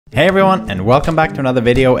Hey everyone, and welcome back to another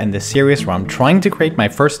video in this series where I'm trying to create my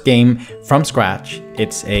first game from scratch.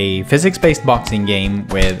 It's a physics-based boxing game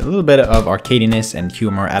with a little bit of arcadiness and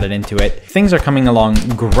humor added into it. Things are coming along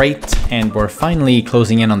great, and we're finally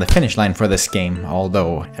closing in on the finish line for this game,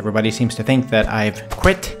 although everybody seems to think that I've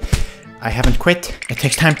quit. I haven't quit. It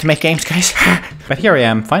takes time to make games, guys. But here I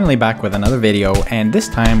am, finally back with another video, and this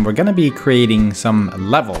time we're gonna be creating some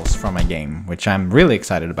levels for my game, which I'm really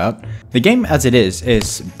excited about. The game as it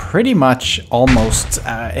is pretty much almost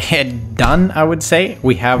done, I would say.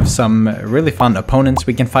 We have some really fun opponents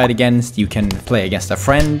we can fight against. You can play against a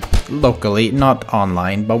friend locally, not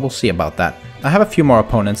online, but we'll see about that. I have a few more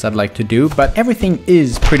opponents I'd like to do, but everything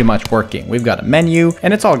is pretty much working. We've got a menu,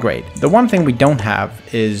 and it's all great. The one thing we don't have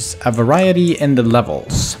is a variety in the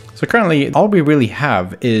levels. So currently, all we really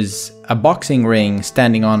have is a boxing ring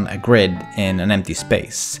standing on a grid in an empty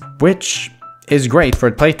space, which is great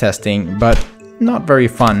for playtesting, but not very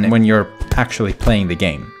fun when you're actually playing the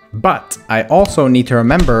game. But I also need to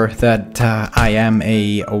remember that I am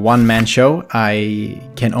a one-man show. I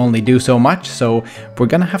can only do so much, so we're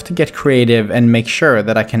gonna have to get creative and make sure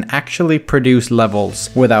that I can actually produce levels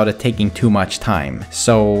without it taking too much time.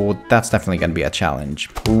 So that's definitely gonna be a challenge.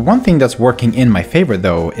 One thing that's working in my favor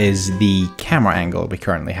though is the camera angle we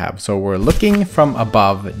currently have. So we're looking from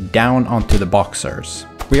above down onto the boxers.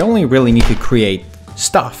 We only really need to create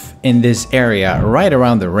stuff in this area right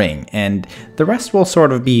around the ring, and the rest will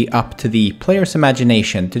sort of be up to the player's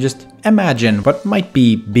imagination to just imagine what might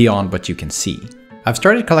be beyond what you can see. I've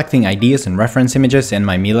started collecting ideas and reference images in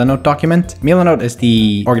my Milanote document. Milanote is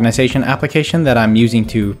the organization application that I'm using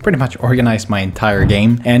to pretty much organize my entire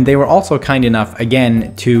game, and they were also kind enough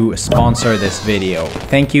again to sponsor this video.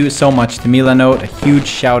 Thank you so much to Milanote. A huge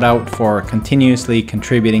shout out for continuously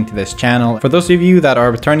contributing to this channel. For those of you that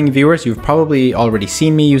are returning viewers, you've probably already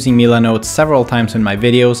seen me using Milanote several times in my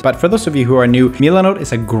videos, but for those of you who are new, Milanote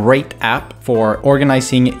is a great app for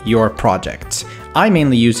organizing your projects. I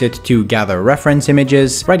mainly use it to gather reference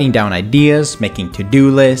images, writing down ideas, making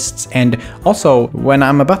to-do lists, and also when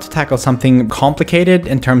I'm about to tackle something complicated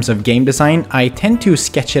in terms of game design, I tend to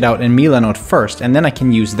sketch it out in Milanote first, and then I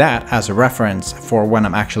can use that as a reference for when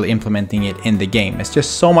I'm actually implementing it in the game. It's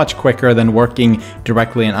just so much quicker than working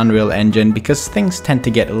directly in Unreal Engine because things tend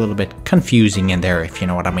to get a little bit confusing in there, if you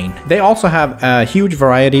know what I mean. They also have a huge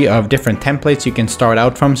variety of different templates you can start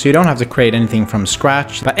out from, so you don't have to create anything from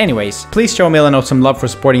scratch. But anyways, please show Milanote some love for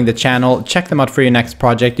supporting the channel. Check them out for your next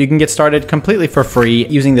project. You can get started completely for free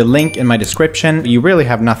using the link in my description. You really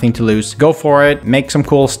have nothing to lose. Go for it, make some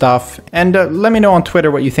cool stuff, and let me know on Twitter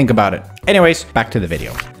what you think about it. Anyways, back to the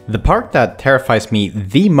video. The part that terrifies me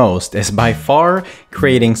the most is by far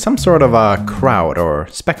creating some sort of a crowd or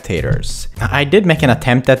spectators. I did make an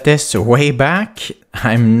attempt at this way back.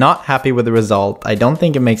 I'm not happy with the result. I don't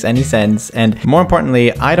think it makes any sense, and more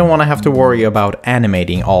importantly, I don't want to have to worry about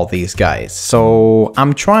animating all these guys. So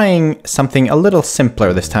I'm trying something a little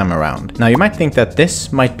simpler this time around. Now you might think that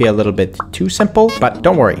this might be a little bit too simple, but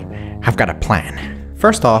don't worry, I've got a plan.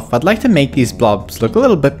 First off, I'd like to make these blobs look a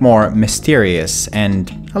little bit more mysterious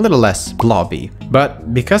and a little less blobby.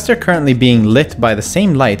 But because they're currently being lit by the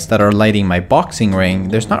same lights that are lighting my boxing ring,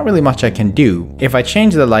 there's not really much I can do. If I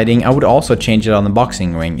change the lighting, I would also change it on the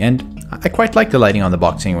boxing ring, and I quite like the lighting on the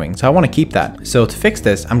boxing ring, so I want to keep that. So to fix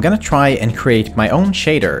this, I'm gonna try and create my own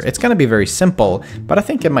shader. It's gonna be very simple, but I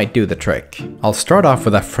think it might do the trick. I'll start off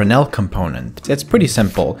with a Fresnel component. It's pretty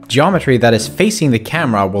simple. Geometry that is facing the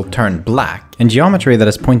camera will turn black, and geometry that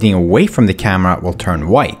is pointing away from the camera will turn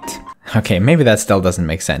white. Okay, maybe that still doesn't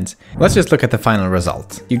make sense. Let's just look at the final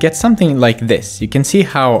result. You get something like this. You can see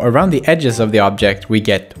how around the edges of the object we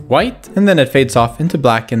get white, and then it fades off into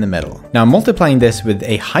black in the middle. Now multiplying this with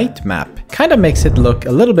a height map kind of makes it look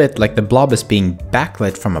a little bit like the blob is being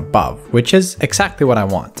backlit from above, which is exactly what I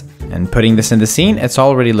want. And putting this in the scene, it's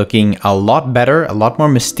already looking a lot better, a lot more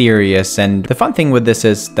mysterious, and the fun thing with this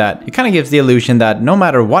is that it kind of gives the illusion that no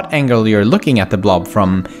matter what angle you're looking at the blob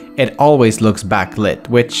from, it always looks backlit,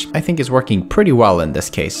 which I think is working pretty well in this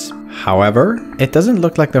case. However, it doesn't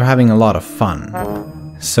look like they're having a lot of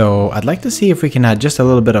fun. So I'd like to see if we can add just a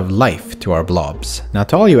little bit of life to our blobs. Now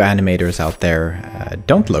to all you animators out there,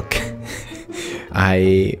 don't look.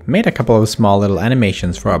 I made a couple of small little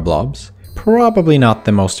animations for our blobs. Probably not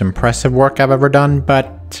the most impressive work I've ever done,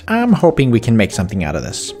 but I'm hoping we can make something out of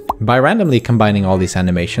this. By randomly combining all these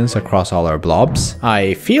animations across all our blobs,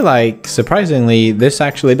 I feel like, surprisingly, this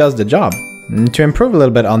actually does the job. To improve a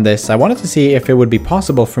little bit on this, I wanted to see if it would be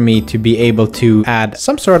possible for me to be able to add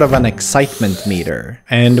some sort of an excitement meter.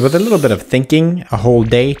 And with a little bit of thinking, a whole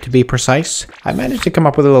day to be precise, I managed to come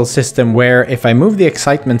up with a little system where if I move the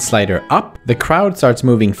excitement slider up, the crowd starts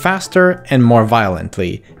moving faster and more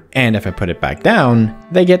violently. And if I put it back down,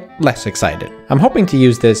 they get less excited. I'm hoping to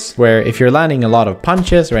use this where if you're landing a lot of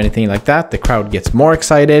punches or anything like that, the crowd gets more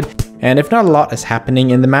excited. And if not a lot is happening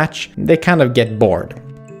in the match, they kind of get bored.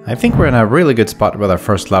 I think we're in a really good spot with our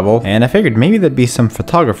first level, and I figured maybe there'd be some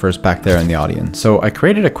photographers back there in the audience. So I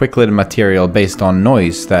created a quick little material based on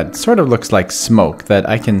noise that sort of looks like smoke that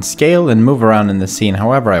I can scale and move around in the scene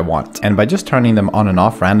however I want. And by just turning them on and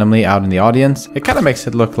off randomly out in the audience, it kind of makes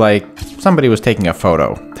it look like somebody was taking a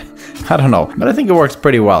photo. I don't know, but I think it works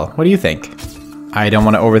pretty well. What do you think? I don't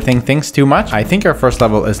want to overthink things too much. I think our first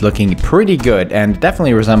level is looking pretty good and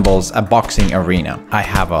definitely resembles a boxing arena. I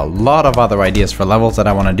have a lot of other ideas for levels that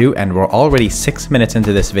I want to do, and we're already 6 minutes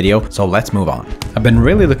into this video, so let's move on. I've been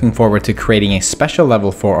really looking forward to creating a special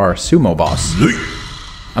level for our sumo boss.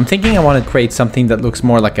 I'm thinking I want to create something that looks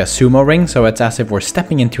more like a sumo ring, so it's as if we're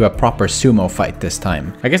stepping into a proper sumo fight this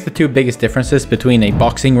time. I guess the two biggest differences between a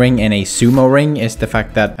boxing ring and a sumo ring is the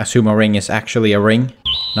fact that a sumo ring is actually a ring,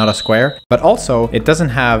 not a square, but also it doesn't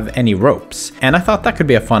have any ropes. And I thought that could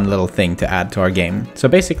be a fun little thing to add to our game. So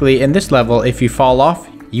basically in this level, if you fall off,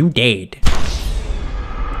 you dead.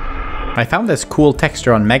 I found this cool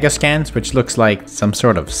texture on Megascans, which looks like some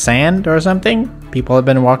sort of sand or something people have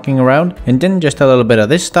been walking around, and then just a little bit of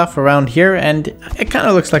this stuff around here, and it kind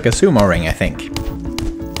of looks like a sumo ring, I think.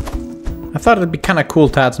 I thought it'd be kind of cool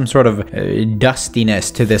to add some sort of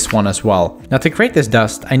dustiness to this one as well. Now to create this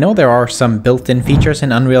dust, I know there are some built-in features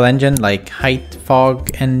in Unreal Engine, like height,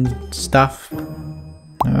 fog, and stuff.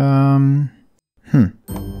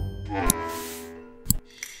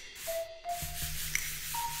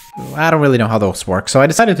 I don't really know how those work, so I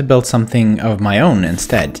decided to build something of my own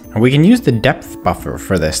instead. We can use the depth buffer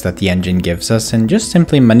for this that the engine gives us and just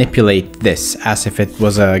simply manipulate this as if it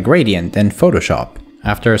was a gradient in Photoshop.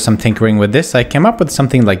 After some tinkering with this, I came up with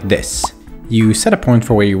something like this. You set a point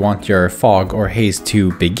for where you want your fog or haze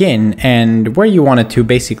to begin and where you want it to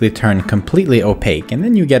basically turn completely opaque, and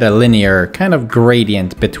then you get a linear kind of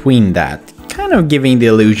gradient between that, kind of giving the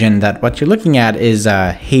illusion that what you're looking at is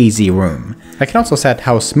a hazy room. I can also set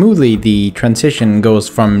how smoothly the transition goes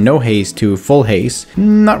from no haze to full haze.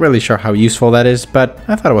 Not really sure how useful that is, but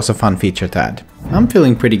I thought it was a fun feature to add. I'm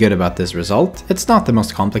feeling pretty good about this result. It's not the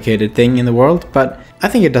most complicated thing in the world, but I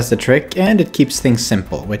think it does the trick and it keeps things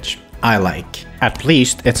simple, which I like. At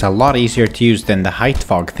least it's a lot easier to use than the height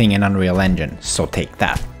fog thing in Unreal Engine, so take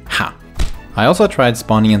that. Ha! I also tried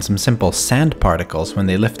spawning in some simple sand particles when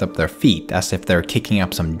they lift up their feet, as if they're kicking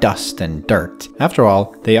up some dust and dirt. After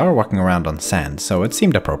all, they are walking around on sand, so it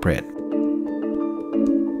seemed appropriate.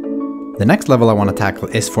 The next level I want to tackle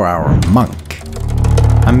is for our monk.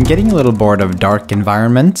 I'm getting a little bored of dark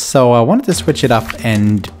environments, so I wanted to switch it up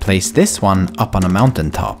and place this one up on a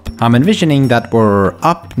mountaintop. I'm envisioning that we're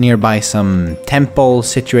up nearby some temple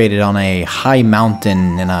situated on a high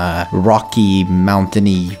mountain in a rocky,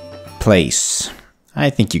 mountainy place. I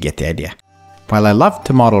think you get the idea. While I love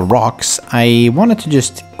to model rocks, I wanted to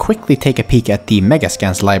just quickly take a peek at the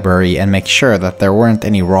Megascans library and make sure that there weren't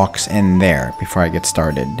any rocks in there before I get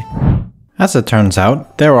started. As it turns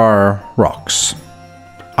out, there are rocks.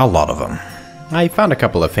 A lot of them. I found a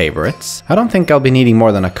couple of favorites. I don't think I'll be needing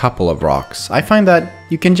more than a couple of rocks. I find that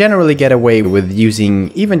you can generally get away with using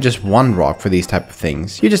even just one rock for these type of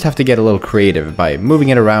things. You just have to get a little creative by moving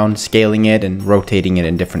it around, scaling it, and rotating it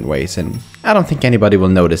in different ways, and I don't think anybody will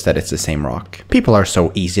notice that it's the same rock. People are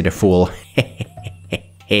so easy to fool.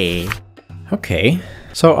 Okay,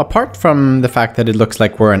 so apart from the fact that it looks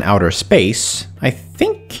like we're in outer space, I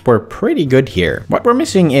think we're pretty good here. What we're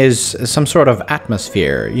missing is some sort of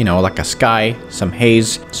atmosphere, you know, like a sky, some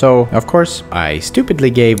haze. So, of course, I stupidly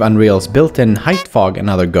gave Unreal's built-in height fog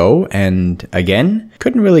another go, and again,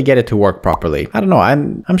 couldn't really get it to work properly. I don't know,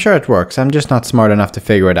 I'm sure it works, I'm just not smart enough to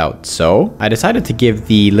figure it out. So, I decided to give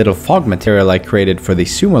the little fog material I created for the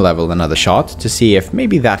sumo level another shot to see if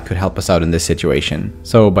maybe that could help us out in this situation.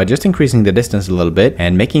 So, by just increasing the distance a little bit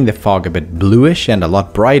and making the fog a bit bluish and a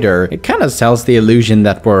lot brighter, it kind of sells the illusion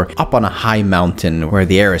that we're up on a high mountain where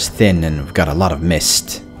the air is thin and we've got a lot of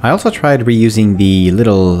mist. I also tried reusing the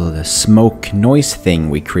little smoke noise thing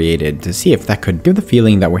we created to see if that could give the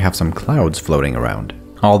feeling that we have some clouds floating around.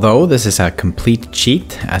 Although this is a complete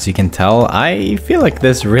cheat, as you can tell, I feel like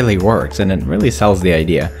this really works and it really sells the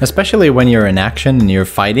idea. Especially when you're in action and you're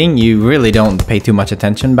fighting, you really don't pay too much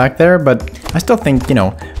attention back there, but I still think, you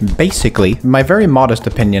know, basically, my very modest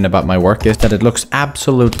opinion about my work is that it looks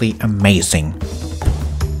absolutely amazing.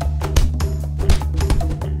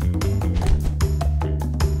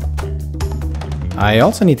 I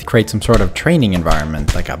also need to create some sort of training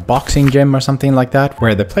environment, like a boxing gym or something like that,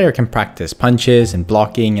 where the player can practice punches and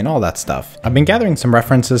blocking and all that stuff. I've been gathering some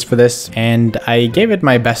references for this, and I gave it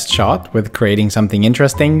my best shot with creating something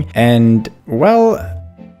interesting, and well,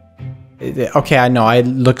 okay, I know, it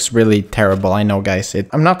looks really terrible, I know guys.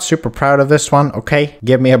 I'm not super proud of this one, okay?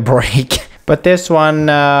 Give me a break. But this one,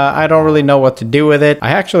 I don't really know what to do with it. I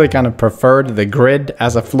actually kind of preferred the grid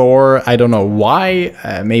as a floor. I don't know why.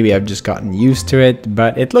 Maybe I've just gotten used to it,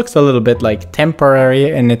 but it looks a little bit like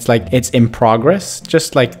temporary and it's like it's in progress,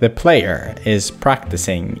 just like the player is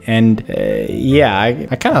practicing. And yeah,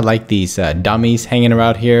 I kind of like these dummies hanging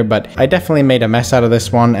around here, but I definitely made a mess out of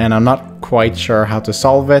this one and I'm not quite sure how to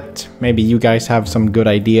solve it. Maybe you guys have some good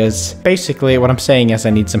ideas. Basically, what I'm saying is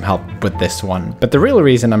I need some help with this one. But the real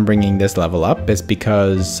reason I'm bringing this level up is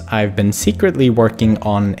because I've been secretly working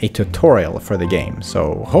on a tutorial for the game.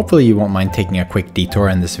 So hopefully you won't mind taking a quick detour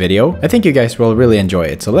in this video. I think you guys will really enjoy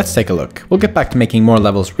it. So let's take a look. We'll get back to making more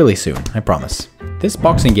levels really soon, I promise. This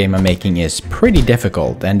boxing game I'm making is pretty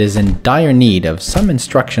difficult and is in dire need of some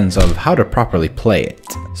instructions of how to properly play it.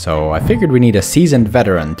 So I figured we need a seasoned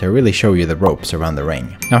veteran to really show you the ropes around the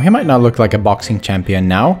ring. Now he might not look like a boxing champion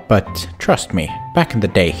now, but trust me, back in the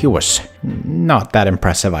day he was not that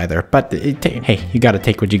impressive either, but hey, you gotta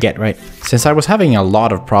take what you get, right? Since I was having a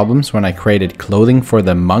lot of problems when I created clothing for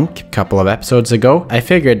the monk a couple of episodes ago, I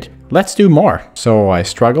figured let's do more. So I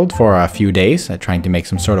struggled for a few days trying to make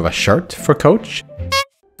some sort of a shirt for Coach.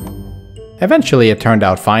 Eventually it turned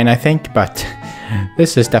out fine, I think, but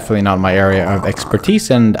this is definitely not my area of expertise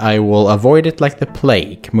and I will avoid it like the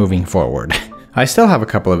plague moving forward. I still have a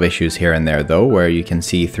couple of issues here and there though, where you can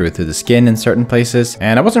see through to the skin in certain places,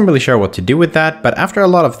 and I wasn't really sure what to do with that, but after a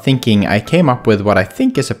lot of thinking, I came up with what I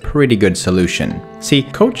think is a pretty good solution. See,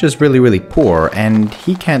 Coach is really poor, and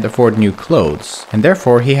he can't afford new clothes, and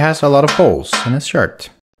therefore he has a lot of holes in his shirt.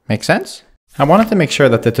 Make sense? I wanted to make sure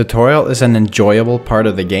that the tutorial is an enjoyable part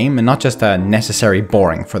of the game and not just a necessary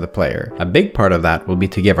boring for the player. A big part of that will be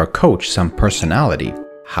to give our coach some personality.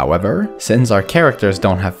 However, since our characters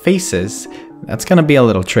don't have faces, that's gonna be a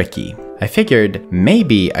little tricky. I figured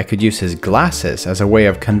maybe I could use his glasses as a way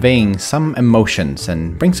of conveying some emotions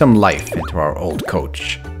and bring some life into our old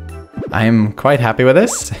coach. I'm quite happy with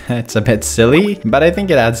this. It's a bit silly, but I think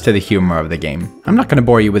it adds to the humor of the game. I'm not gonna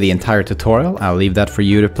bore you with the entire tutorial. I'll leave that for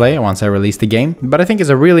you to play once I release the game, but I think it's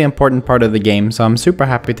a really important part of the game, so I'm super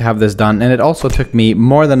happy to have this done, and it also took me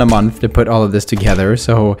more than a month to put all of this together,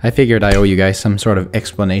 so I figured I owe you guys some sort of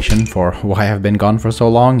explanation for why I've been gone for so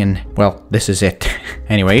long, and well, this is it.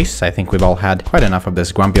 Anyways, I think we've all had quite enough of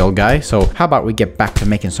this grumpy old guy, so how about we get back to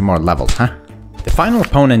making some more levels, huh? The final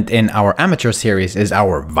opponent in our amateur series is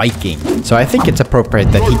our Viking, so I think it's appropriate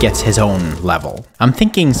that he gets his own level. I'm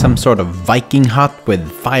thinking some sort of Viking hut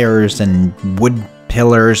with fires and wood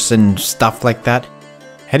pillars and stuff like that.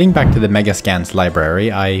 Heading back to the Megascans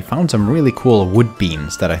library, I found some really cool wood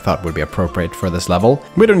beams that I thought would be appropriate for this level.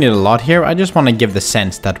 We don't need a lot here, I just want to give the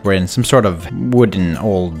sense that we're in some sort of wooden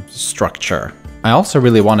old structure. I also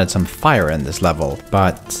really wanted some fire in this level,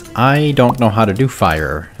 but I don't know how to do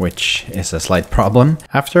fire, which is a slight problem.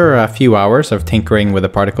 After a few hours of tinkering with the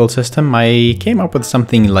particle system, I came up with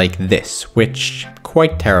something like this, which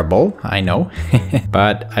quite terrible, I know,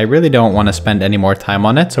 but I really don't want to spend any more time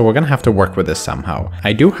on it, so we're gonna have to work with this somehow.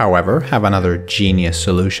 I do, however, have another genius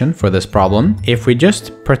solution for this problem. If we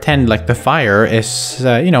just pretend like the fire is,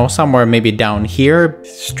 you know, somewhere maybe down here,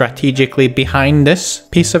 strategically behind this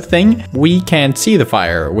piece of thing, we can't see the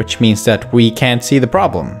fire, which means that we can't see the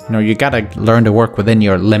problem. You know, you gotta learn to work within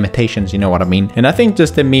your limitations, you know what I mean? And I think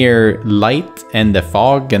just the mere light and the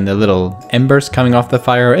fog and the little embers coming off the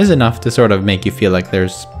fire is enough to sort of make you feel like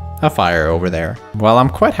there's a fire over there. Well, I'm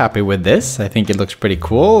quite happy with this. I think it looks pretty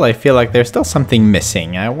cool. I feel like there's still something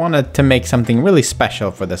missing. I wanted to make something really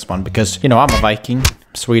special for this one because, you know, I'm a Viking,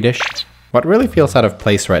 I'm Swedish. What really feels out of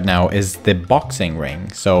place right now is the boxing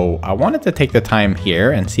ring, so I wanted to take the time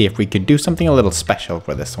here and see if we could do something a little special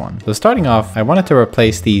for this one. So starting off, I wanted to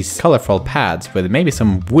replace these colorful pads with maybe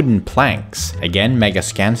some wooden planks. Again,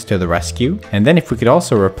 Megascans to the rescue. And then if we could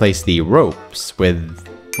also replace the ropes with,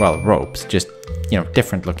 well, ropes, just, you know,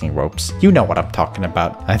 different looking ropes. You know what I'm talking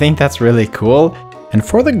about. I think that's really cool. And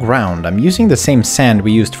for the ground, I'm using the same sand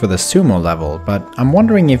we used for the Sumo level, but I'm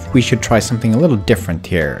wondering if we should try something a little different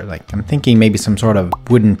here. Like, I'm thinking maybe some sort of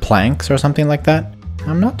wooden planks or something like that.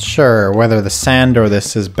 I'm not sure whether the sand or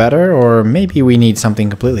this is better, or maybe we need something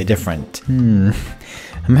completely different. I'm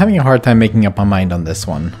having a hard time making up my mind on this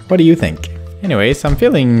one. What do you think? Anyways, I'm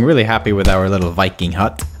feeling really happy with our little Viking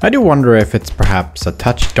hut. I do wonder if it's perhaps a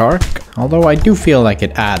touch dark, although I do feel like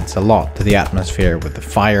it adds a lot to the atmosphere with the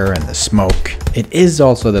fire and the smoke. It is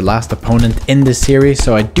also the last opponent in this series,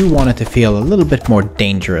 so I do want it to feel a little bit more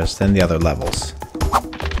dangerous than the other levels.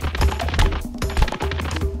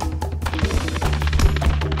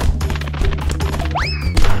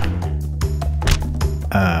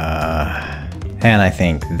 And I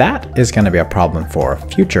think that is going to be a problem for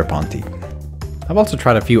future Ponti. I've also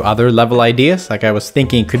tried a few other level ideas, like I was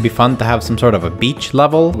thinking it could be fun to have some sort of a beach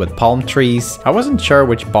level with palm trees. I wasn't sure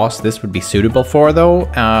which boss this would be suitable for though,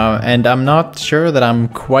 and I'm not sure that I'm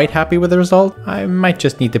quite happy with the result. I might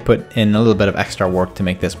just need to put in a little bit of extra work to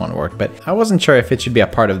make this one work, but I wasn't sure if it should be a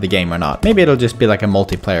part of the game or not. Maybe it'll just be like a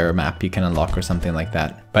multiplayer map you can unlock or something like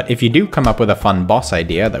that. But if you do come up with a fun boss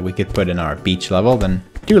idea that we could put in our beach level, then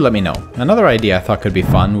do let me know. Another idea I thought could be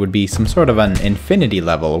fun would be some sort of an infinity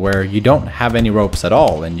level where you don't have any ropes at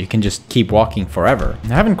all and you can just keep walking forever. I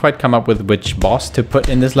haven't quite come up with which boss to put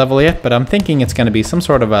in this level yet, but I'm thinking it's going to be some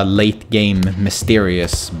sort of a late game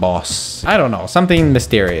mysterious boss. I don't know, something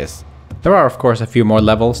mysterious. There are of course a few more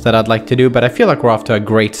levels that I'd like to do, but I feel like we're off to a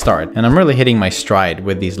great start and I'm really hitting my stride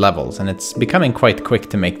with these levels and it's becoming quite quick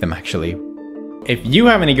to make them actually. If you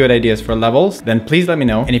have any good ideas for levels, then please let me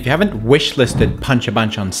know. And if you haven't wishlisted Punch a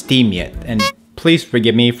Bunch on Steam yet, and please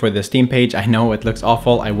forgive me for the Steam page, I know it looks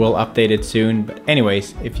awful, I will update it soon. But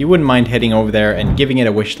anyways, if you wouldn't mind heading over there and giving it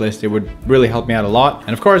a wish list, it would really help me out a lot.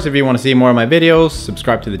 And of course, if you want to see more of my videos,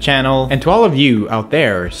 subscribe to the channel. And to all of you out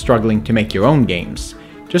there struggling to make your own games,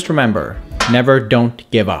 just remember, never don't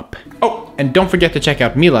give up. Oh, and don't forget to check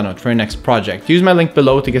out Milanote for your next project. Use my link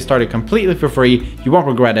below to get started completely for free. You won't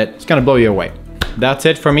regret it, it's gonna blow you away. That's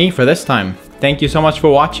it for me for this time. Thank you so much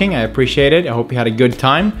for watching. I appreciate it. I hope you had a good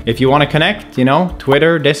time. If you want to connect, you know,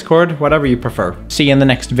 Twitter, Discord, whatever you prefer. See you in the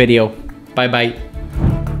next video. Bye bye.